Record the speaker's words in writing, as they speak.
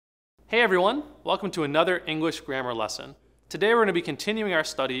Hey everyone, welcome to another English grammar lesson. Today we're going to be continuing our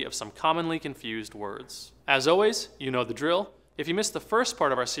study of some commonly confused words. As always, you know the drill. If you missed the first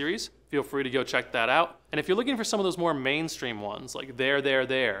part of our series, feel free to go check that out. And if you're looking for some of those more mainstream ones, like there,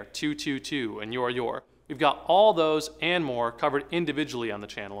 to, and your, we've got all those and more covered individually on the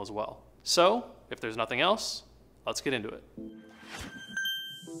channel as well. So, if there's nothing else, let's get into it.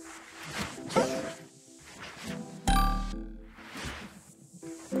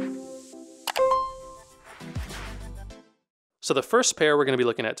 So the first pair we're going to be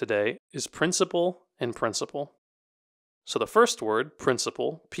looking at today is principal and principal. So the first word,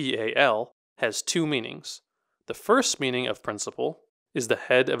 principal, P-A-L, has two meanings. The first meaning of principal is the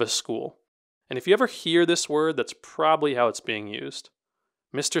head of a school. And if you ever hear this word, that's probably how it's being used.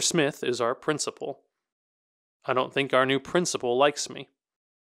 Mr. Smith is our principal. I don't think our new principal likes me.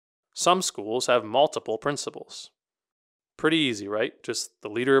 Some schools have multiple principals. Pretty easy, right? Just the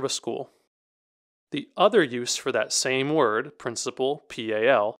leader of a school. The other use for that same word, principal,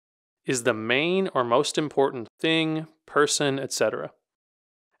 P-A-L, is the main or most important thing, person, etc.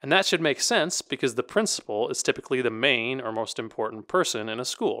 And that should make sense because the principal is typically the main or most important person in a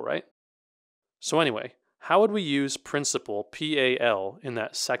school, right? So anyway, how would we use principal, P-A-L, in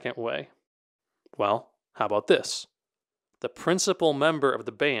that second way? Well, how about this? The principal member of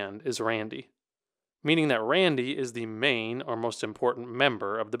the band is Randy, meaning that Randy is the main or most important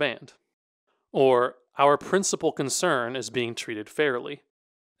member of the band. Or, our principal concern is being treated fairly,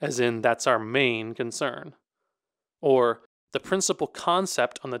 as in that's our main concern. Or, the principal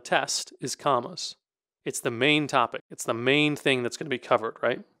concept on the test is commas. It's the main topic. It's the main thing that's going to be covered,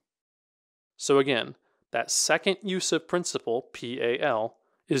 right? So again, that second use of principal, P-A-L,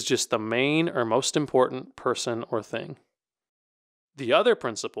 is just the main or most important person or thing. The other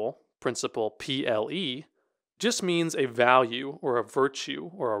principal, P-L-E, just means a value or a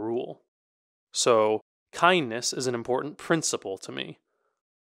virtue or a rule. So, kindness is an important principle to me.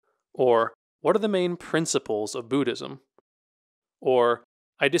 Or, what are the main principles of Buddhism? Or,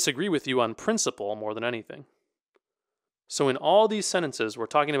 I disagree with you on principle more than anything. So in all these sentences, we're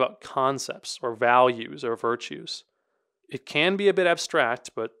talking about concepts or values or virtues. It can be a bit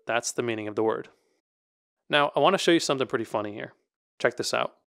abstract, but that's the meaning of the word. Now, I want to show you something pretty funny here. Check this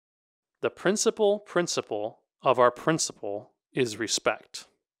out. The principal of our principle is respect.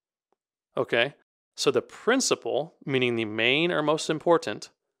 Okay, so the principal, meaning the main or most important,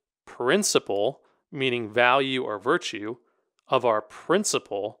 principle, meaning value or virtue, of our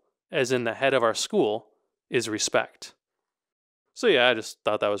principal, as in the head of our school, is respect. So yeah, I just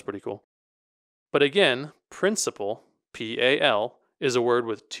thought that was pretty cool. But again, principal, P-A-L, is a word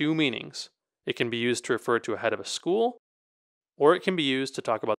with two meanings. It can be used to refer to a head of a school, or it can be used to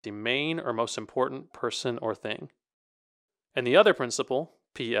talk about the main or most important person or thing. And the other principle,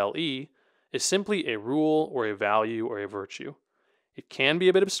 P-L-E, is simply a rule or a value or a virtue. It can be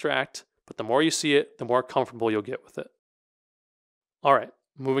a bit abstract, but the more you see it, the more comfortable you'll get with it. All right,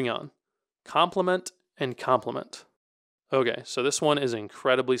 moving on. Compliment and compliment. Okay, so this one is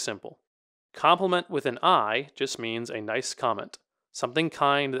incredibly simple. Compliment with an I just means a nice comment, something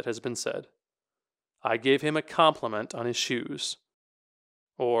kind that has been said. I gave him a compliment on his shoes.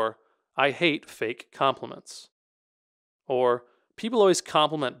 Or, I hate fake compliments. Or, people always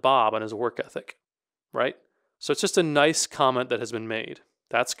compliment Bob on his work ethic, right? So it's just a nice comment that has been made.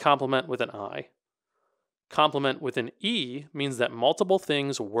 That's compliment with an I. Compliment with an E means that multiple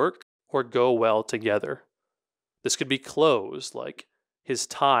things work or go well together. This could be clothes, like his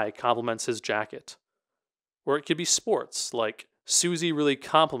tie complements his jacket. Or it could be sports, like Susie really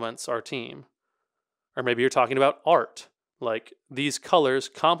complements our team. Or maybe you're talking about art, like these colors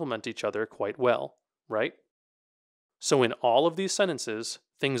complement each other quite well, right? So in all of these sentences,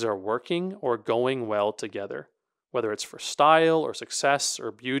 things are working or going well together, whether it's for style or success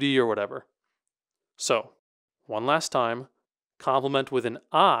or beauty or whatever. So, one last time, compliment with an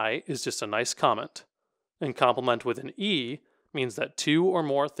I is just a nice comment, and compliment with an E means that two or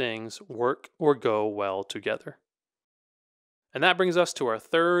more things work or go well together. And that brings us to our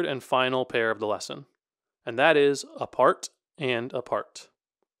third and final pair of the lesson, and that is apart and apart.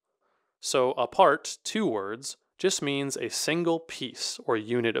 So apart, two words, just means a single piece or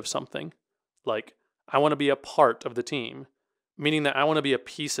unit of something. Like, I want to be a part of the team, meaning that I want to be a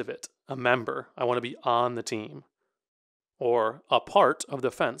piece of it, a member. I want to be on the team. Or a part of the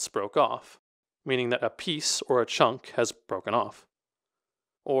fence broke off, meaning that a piece or a chunk has broken off.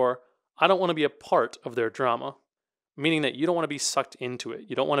 Or, I don't want to be a part of their drama, meaning that you don't want to be sucked into it.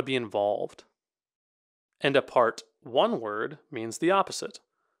 You don't want to be involved. And apart, one word, means the opposite.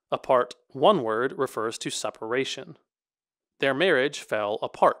 Apart, one word, refers to separation. Their marriage fell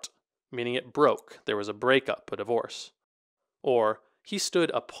apart, meaning it broke, there was a breakup, a divorce. Or he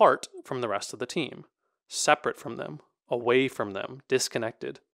stood apart from the rest of the team, separate from them, away from them,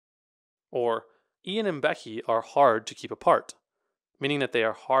 disconnected. Or Ian and Becky are hard to keep apart, meaning that they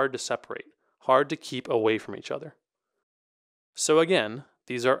are hard to separate, hard to keep away from each other. So again,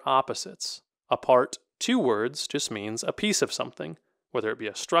 these are opposites. Apart, two words just means a piece of something, whether it be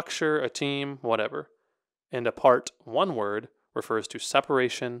a structure, a team, whatever. And apart, one word, refers to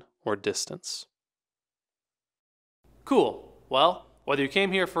separation or distance. Cool. Well, whether you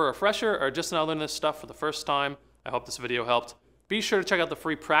came here for a refresher or just now learning this stuff for the first time, I hope this video helped. Be sure to check out the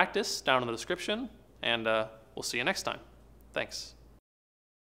free practice down in the description, and we'll see you next time. Thanks.